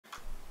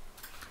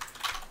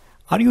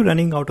Are you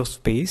running out of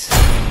space?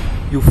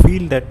 You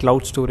feel that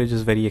cloud storage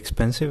is very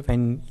expensive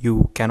and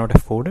you cannot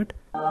afford it?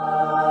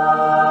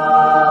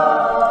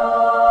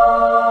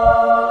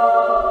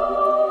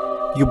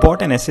 You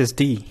bought an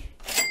SSD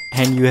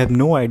and you have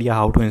no idea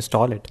how to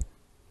install it.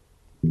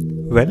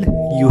 Well,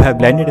 you have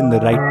landed in the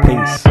right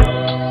place.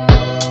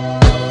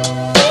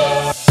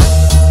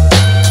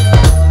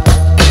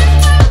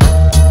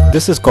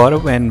 This is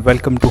Gaurav and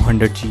welcome to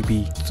 100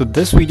 GB. So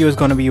this video is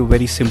going to be a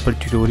very simple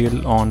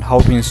tutorial on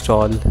how to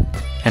install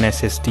an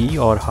SSD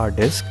or hard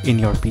disk in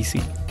your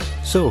PC.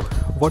 So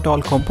what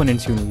all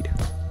components you need?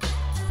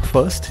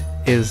 First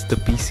is the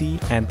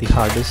PC and the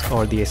hard disk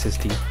or the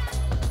SSD.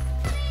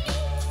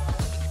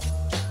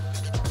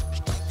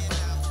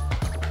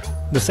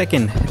 The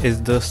second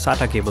is the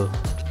SATA cable.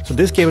 So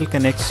this cable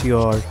connects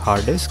your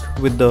hard disk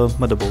with the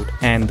motherboard.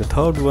 And the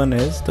third one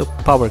is the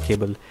power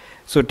cable.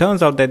 So it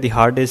turns out that the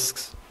hard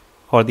disks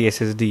or the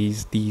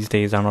SSDs these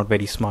days are not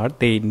very smart.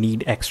 They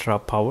need extra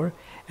power,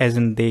 as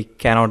in they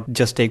cannot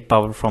just take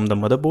power from the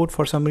motherboard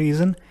for some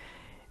reason.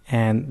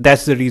 And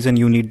that's the reason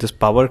you need this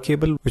power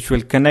cable, which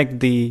will connect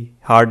the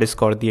hard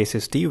disk or the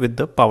SSD with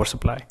the power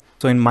supply.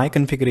 So in my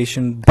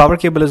configuration, power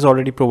cable is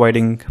already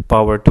providing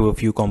power to a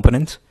few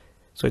components.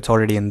 So it's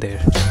already in there.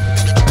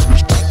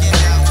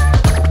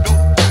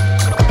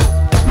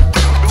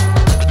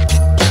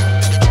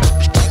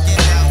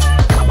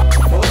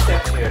 First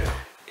step here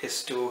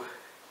is to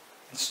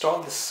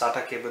install this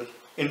SATA cable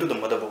into the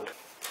motherboard.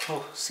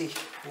 Oh, see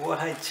what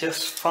I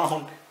just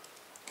found.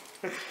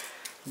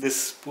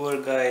 This poor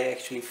guy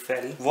actually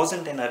fell.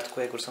 Wasn't an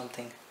earthquake or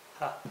something.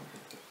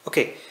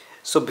 Okay,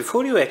 so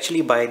before you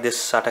actually buy this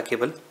SATA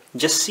cable,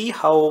 just see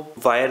how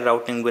wire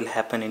routing will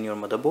happen in your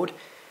motherboard.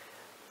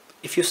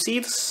 If you see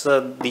this,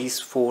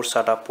 these 4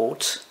 SATA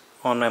ports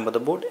on my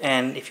motherboard,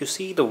 and if you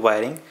see the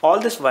wiring,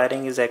 all this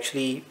wiring is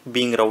actually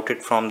being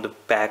routed from the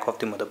back of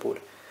the motherboard,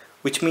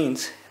 which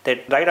means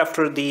that right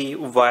after the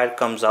wire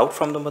comes out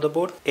from the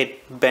motherboard,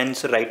 it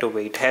bends right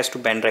away. It has to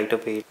bend right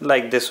away,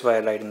 like this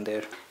wire right in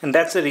there. And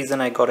that's the reason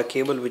I got a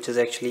cable which is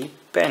actually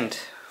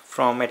bent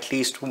from at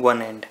least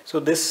one end. So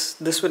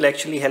this will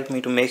actually help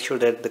me to make sure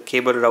that the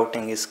cable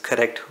routing is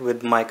correct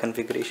with my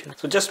configuration.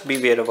 So just be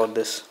aware about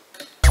this.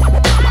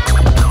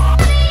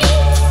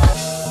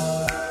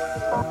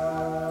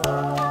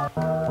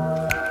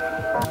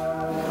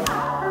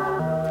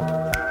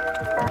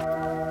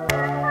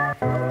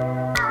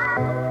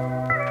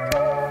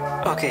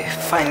 Okay,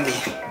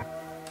 finally,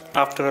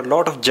 after a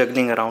lot of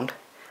juggling around,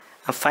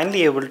 I'm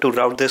finally able to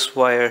route this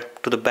wire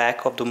to the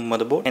back of the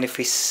motherboard. And if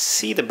we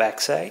see the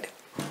back side,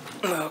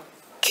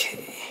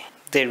 okay,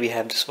 there we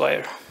have this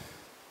wire.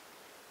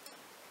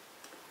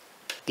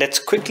 Let's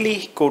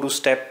quickly go to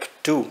step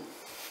 2.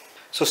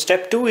 So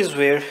step 2 is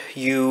where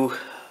you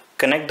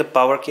connect the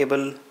power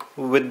cable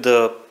with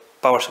the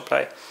power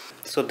supply.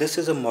 So this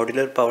is a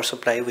modular power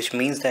supply, which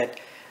means that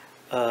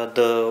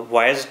the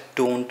wires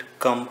don't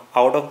come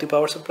out of the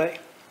power supply,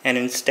 and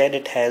instead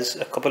it has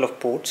a couple of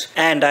ports.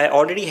 And I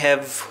already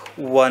have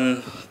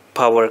one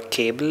power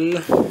cable.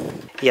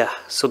 Yeah,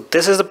 so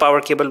this is the power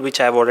cable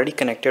which I've already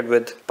connected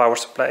with power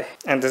supply,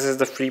 and this is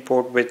the free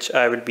port which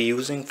I will be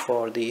using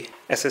for the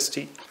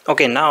SSD.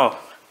 Okay, now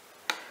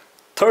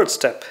third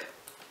step.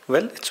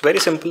 Well, it's very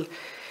simple.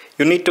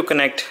 You need to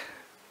connect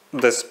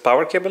this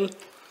power cable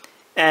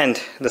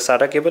and the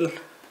SATA cable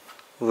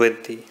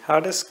with the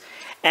hard disk,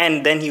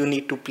 and then you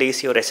need to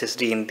place your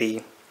SSD in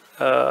the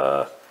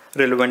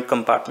relevant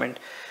compartment.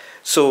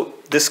 So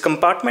this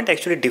compartment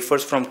actually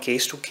differs from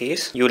case to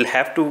case. You will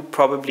have to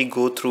probably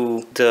go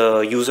through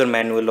the user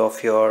manual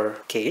of your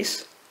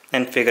case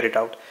and figure it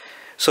out.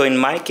 So in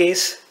my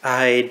case,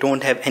 I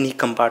don't have any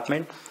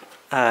compartment.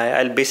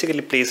 I'll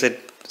basically place it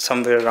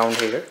somewhere around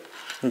here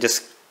and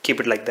just keep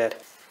it like that.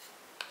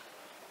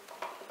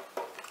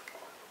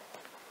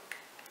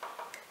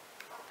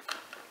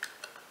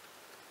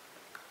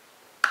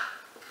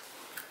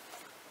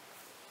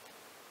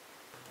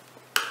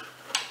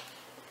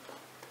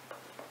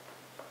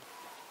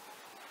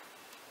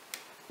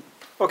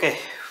 Okay,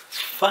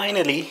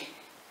 finally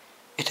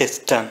it is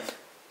done.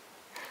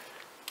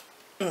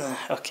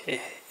 Okay,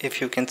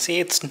 if you can see,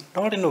 it's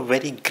not in a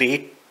very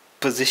great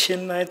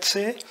position, I'd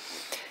say,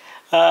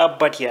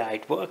 but yeah,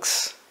 it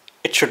works.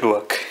 It should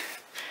work.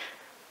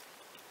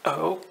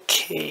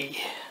 Okay,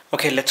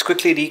 let's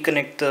quickly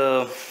reconnect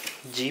the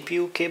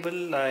GPU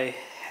cable. I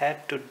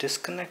had to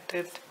disconnect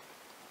it.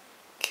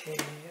 Okay,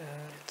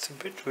 it's a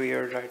bit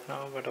weird right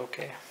now, but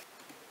okay.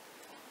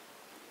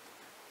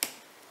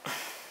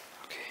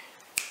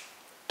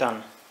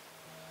 Done.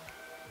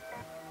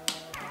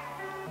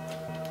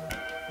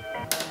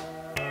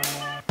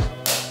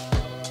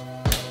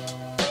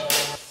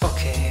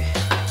 Okay,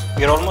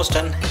 we're almost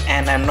done,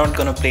 and I'm not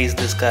gonna place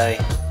this guy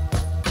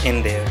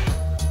in there,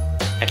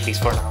 at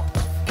least for now.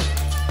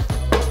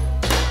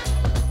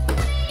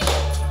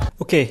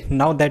 Okay,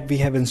 now that we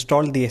have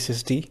installed the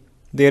SSD,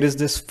 there is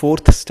this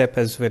fourth step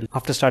as well.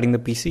 After starting the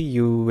PC,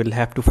 you will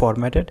have to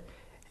format it,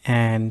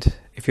 And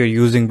if you're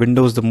using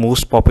Windows, the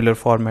most popular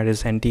format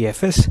is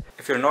NTFS.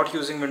 If you're not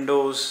using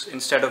Windows,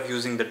 instead of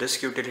using the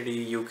disk utility,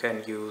 you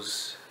can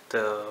use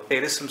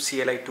there is some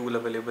CLI tool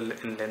available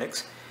in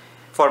Linux.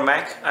 For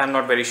Mac, I'm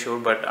not very sure,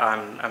 but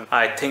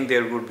I think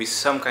there would be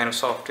some kind of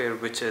software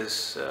which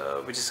is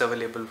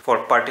available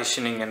for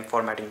partitioning and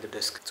formatting the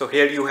disk. So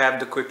here you have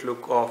the quick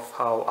look of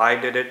how I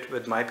did it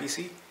with my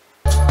PC.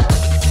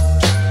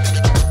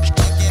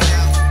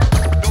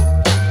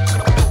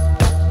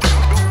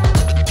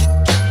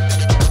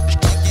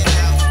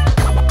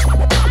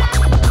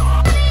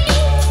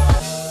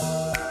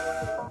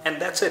 And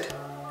that's it.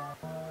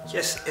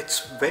 Yes,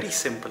 it's very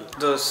simple.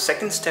 The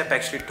second step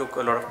actually took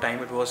a lot of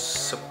time. It was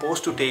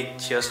supposed to take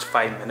just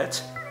 5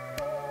 minutes,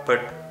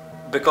 but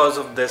because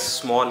of this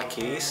small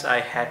case, I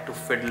had to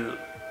fiddle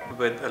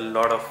with a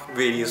lot of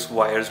various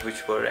wires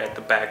which were at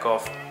the back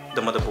of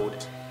the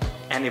motherboard,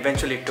 and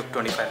eventually it took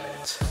 25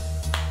 minutes.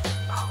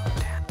 Oh,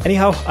 damn.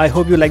 Anyhow, I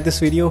hope you liked this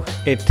video.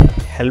 It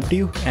helped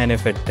you, and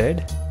if it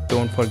did,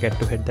 don't forget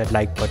to hit that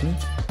like button.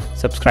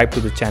 Subscribe to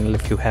the channel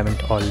if you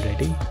haven't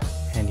already.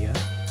 And yeah,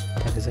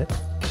 that is it.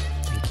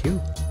 Thank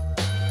you.